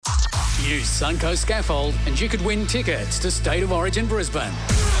Use Suncoast Scaffold and you could win tickets to State of Origin Brisbane.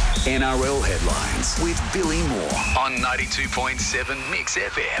 NRL headlines with Billy Moore on 92.7 Mix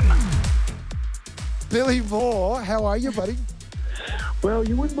FM. Billy Moore, how are you, buddy? Well,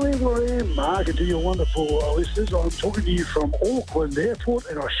 you wouldn't believe where I am, Mark, and to your wonderful listeners. I'm talking to you from Auckland Airport,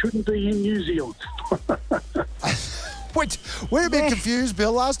 and I shouldn't be in New Zealand. Wait, we're a bit confused,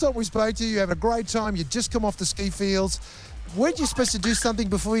 Bill. Last time we spoke to you, you had a great time. You'd just come off the ski fields. Weren't you supposed to do something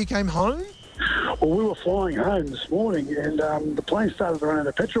before you came home? Well, we were flying home this morning, and the plane started to run out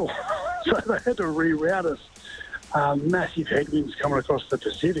of petrol, so they had to reroute us. Massive headwinds coming across the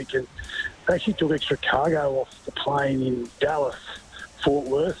Pacific, and they actually took extra cargo off the plane in Dallas, Fort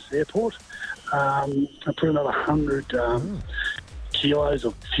Worth Airport, and put another 100 kilos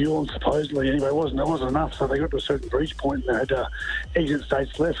of fuel on, supposedly. Anyway, it wasn't enough, so they got to a certain breach point and they had exit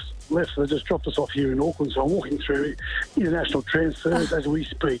states left, so they just dropped us off here in Auckland. So I'm walking through international transfers as we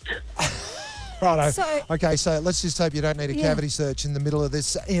speak. Righto. Okay, so let's just hope you don't need a cavity search in the middle of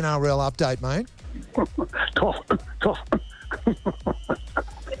this NRL update, mate. Cough.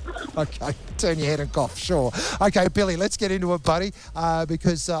 Okay, turn your head and cough, sure. Okay, Billy, let's get into it, buddy,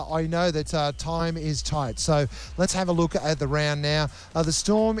 because I know that time is tight. So let's have a look at the round now. The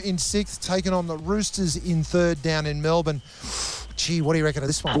Storm in 6th, taking on the Roosters in 3rd down in Melbourne. Gee, what do you reckon of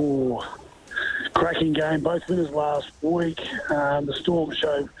this one? Oh, cracking game. Both winners last week. The Storm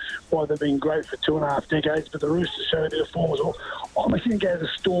showed why they've been great for 2.5 decades, but the Roosters showed a bit of form as well. I'm actually going to go to the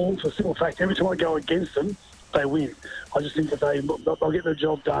Storm for the simple fact every time I go against them, they win. I just think that they'll get their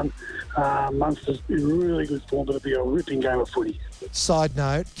job done. Munster's in really good form, but it'll be a ripping game of footy. Side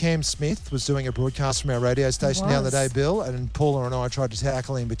note, Cam Smith was doing a broadcast from our radio station the other day, Bill, and Paula and I tried to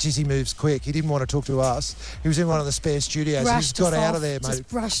tackle him, but geez, he moves quick. He didn't want to talk to us. He was in one of the spare studios. He just got out of there, mate.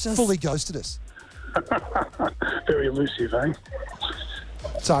 Fully ghosted us. Very elusive, eh?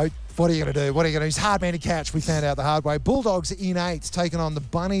 So, what are you going to do? He's a hard man to catch. We found out the hard way. Bulldogs in 8th, taking on the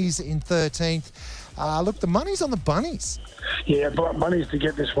Bunnies in 13th. Look, the money's on the Bunnies. Yeah, Bunnies to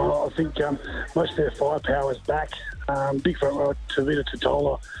get this one. I think most of their firepower is back. Big front row, Tavita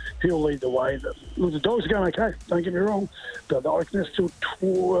Totola. He'll lead the way. The Dogs are going okay, don't get me wrong. But I reckon they're still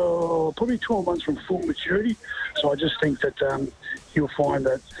probably 12 months from full maturity. So I just think that you'll find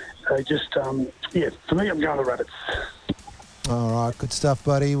that they just, for me, I'm going the Rabbits. All right, good stuff,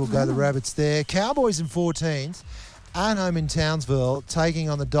 buddy. We'll go the Rabbits there. Cowboys in 14th. At home in Townsville, taking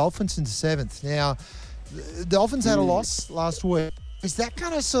on the Dolphins in 7th. Now, the Dolphins had a loss last week. Is that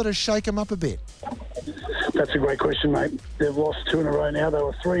going to sort of shake them up a bit? That's a great question, mate. They've lost 2 in a row now. They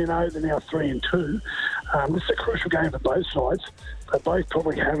were 3-0, they're now 3-2. This is a crucial game for both sides. They both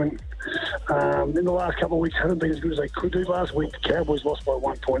probably haven't, in the last couple of weeks, haven't been as good as they could do. Last week, the Cowboys lost by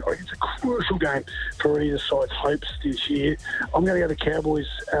 1 point. I think it's a crucial game for either side's hopes this year. I'm going to go the Cowboys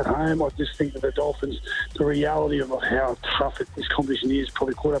at home. I just think that the Dolphins, the reality of how tough this competition is,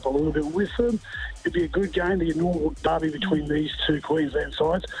 probably caught up a little bit with them. It'd be a good game, the normal derby between these two Queensland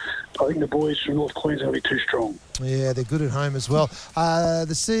sides. I think the boys from North Queensland will be too strong. Yeah, they're good at home as well.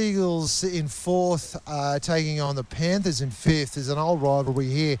 The Seagulls in 4th, taking on the Panthers in 5th. There's an old rivalry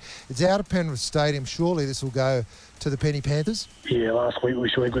here. It's out of Penrith Stadium. Surely this will go to the Penny Panthers? Yeah, last week we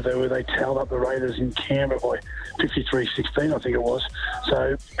saw where they towed up the Raiders in Canberra by 53-16, I think it was.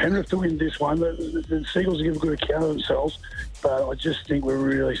 So Penrith to win this one. The Seagulls will give a good account of themselves, but I just think we're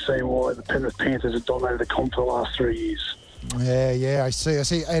really seeing why the Penrith Panthers have dominated the comp for the last 3 years. Yeah, I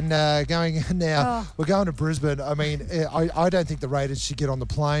see. And going now, we're going to Brisbane. I mean, I don't think the Raiders should get on the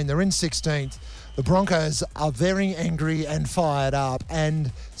plane. They're in 16th. The Broncos are very angry and fired up and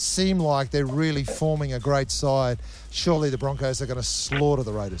seem like they're really forming a great side. Surely the Broncos are going to slaughter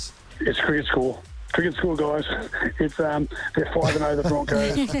the Raiders. It's cricket school. Cricket school, guys. It's they're 5-0, the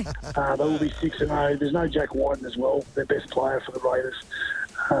Broncos. They will be 6-0. There's no Jack Whiten as well, their best player for the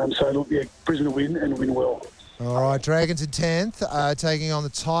Raiders. So, look, Brisbane will win and win well. All right, Dragons in 10th, taking on the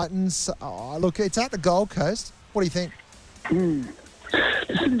Titans. Look, it's at the Gold Coast. What do you think?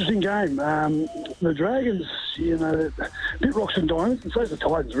 It's an interesting game. The Dragons, they're a bit rocks and diamonds, and so is the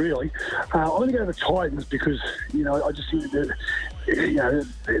Titans, really. I'm going to go to the Titans because, I just think that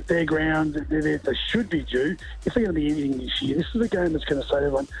their ground, they should be due. If they're going to be anything this year, this is a game that's going to say to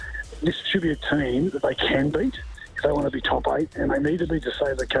everyone, this should be a team that they can beat if they want to be top 8, and they need to be to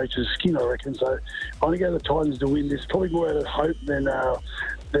save the coach's skin, I reckon. So I'm going to go to the Titans to win this, probably more out of hope than out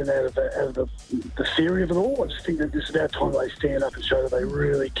of the theory of it all. I just think that this is about time they stand up and show that they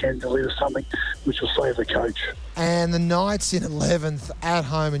really can deliver something which will save the coach. And the Knights in 11th, at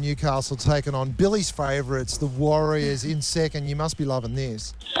home in Newcastle, taking on Billy's favourites, the Warriors in 2nd. You must be loving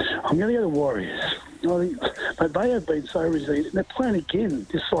this. I'm going to go to Warriors. I think But they have been so resilient, and they're playing again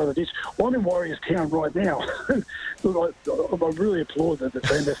this side of the ditch. Well, I'm in Warriors Town right now. Look, I really applaud the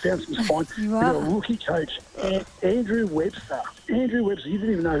team. They've found some spine. They've got a rookie coach, Andrew Webster. Andrew Webster, you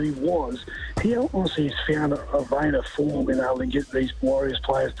didn't even know who he was. He honestly has found a vein of form in able to get these Warriors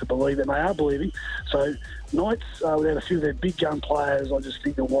players to believe, and they are believing. So Knights, without a few of their big gun players, I just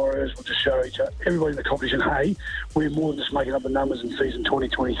think the Warriors will just show everybody in the competition, hey, we're more than just making up the numbers in season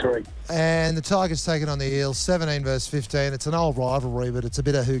 2023. And the Tigers taking on the Eels, 17 versus 15. It's an old rivalry, but it's a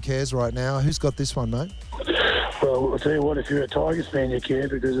bit of who cares right now. Who's got this one, mate? Well, I'll tell you what, if you're a Tigers fan, you care,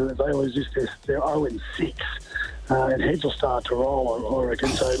 because if they lose this, they're 0-6. And heads will start to roll, I reckon.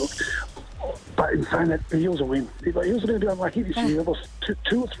 So, look, but in saying that, the Eels will win. The Eels are going to be unlucky this year. They've lost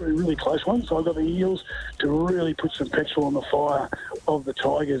two or three really close ones. So I've got the Eels to really put some petrol on the fire of the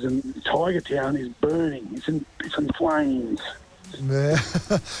Tigers. And Tiger Town is burning. It's in flames. Yeah.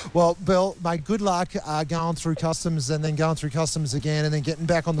 Well, Bill, mate, good luck going through customs and then going through customs again and then getting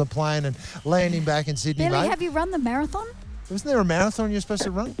back on the plane and landing back in Sydney, Billy, mate. have you run the marathon? Wasn't there a marathon you're supposed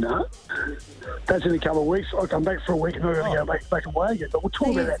to run? No. That's in a couple of weeks. I'll come back for a week and I'm going to go back away again. But we'll talk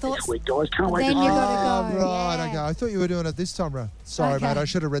about that next week, guys. Can't wait to Then see you you. got to go. Right, yeah. okay. I thought you were doing it this time round. Sorry, Okay. mate. I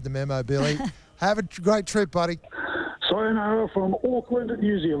should have read the memo, Billy. Have a great trip, buddy. Sayonara from Auckland,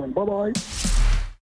 New Zealand. Bye-bye.